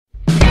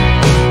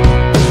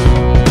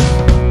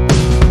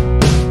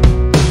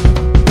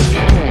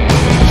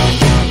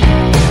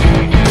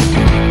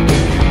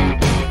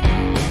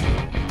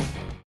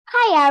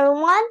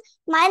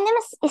My name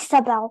is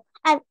Isabel.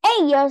 I'm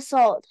 8 years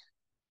old.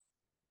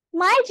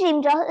 My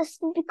dream job is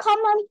to become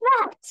a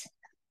vet.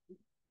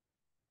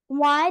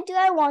 Why do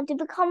I want to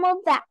become a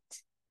vet?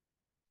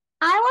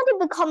 I want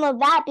to become a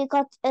vet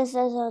because it is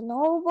a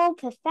noble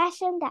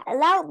profession that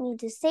allowed me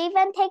to save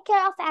and take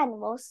care of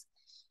animals.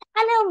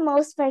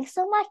 Animals bring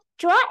so much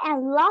joy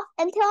and love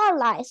into our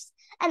lives,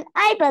 and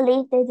I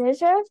believe they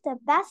deserve the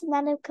best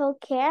medical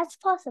care as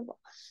possible.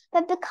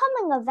 By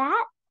becoming a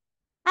vet,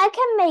 I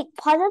can make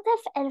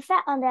positive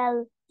impact on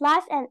their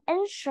lives and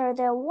ensure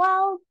their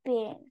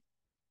well-being.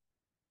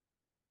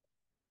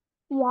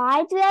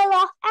 Why do I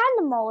love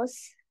animals?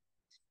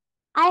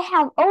 I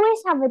have always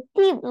had a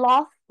deep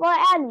love for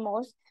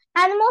animals.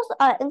 Animals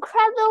are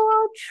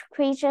incredible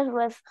creatures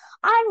with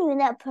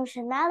ununique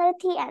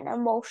personality and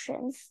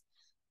emotions.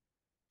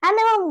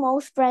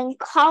 Animals bring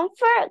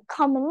comfort,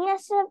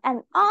 companionship,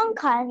 and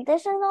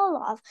unconditional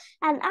love,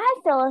 and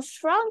I feel a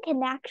strong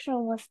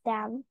connection with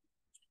them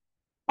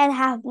and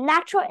have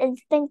natural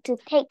instinct to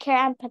take care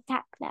and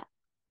protect them.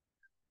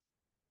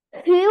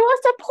 Who will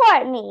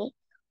support me?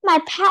 My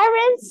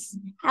parents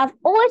have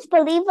always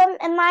believed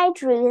in my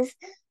dreams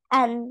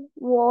and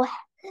will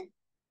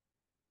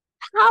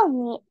help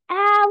me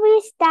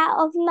every step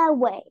of my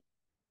way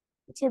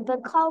to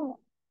become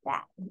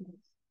that.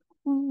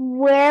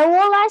 Where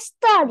will I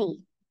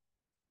study?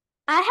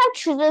 I have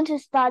chosen to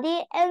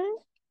study in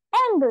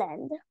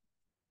England.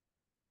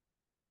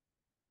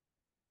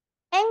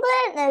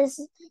 England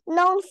is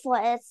known for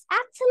its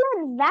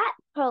excellent vet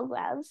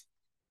programs.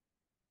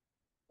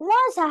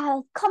 Once I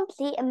have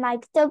completed my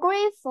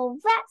degree for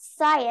vet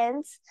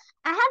science,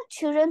 I have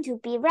chosen to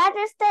be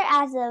registered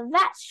as a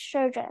vet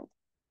surgeon.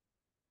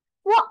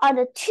 What are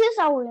the tools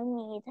I will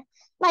need?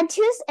 My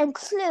tools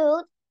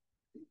include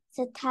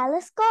the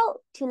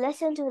telescope to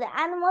listen to the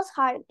animal's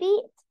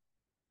heartbeat,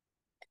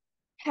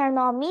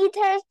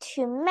 thermometers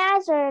to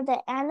measure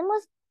the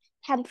animal's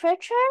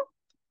temperature,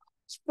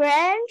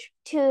 syringe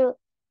to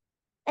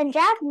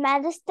inject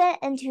medicine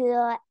into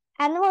the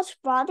animal's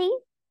body,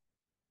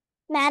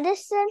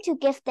 medicine to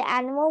give the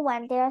animal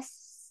when they're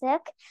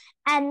sick,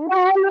 and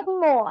many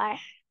more.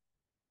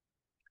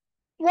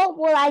 What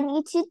will I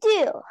need to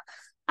do?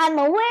 I'm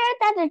aware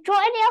that the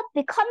journey of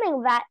becoming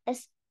a vet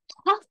is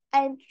tough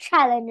and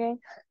challenging,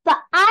 but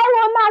I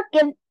will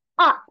not give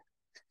up.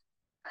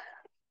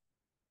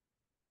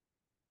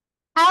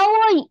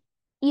 I will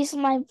use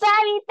my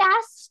very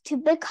best to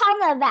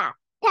become a vet.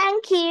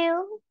 Thank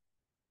you.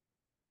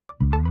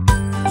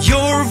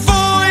 Your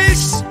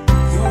voice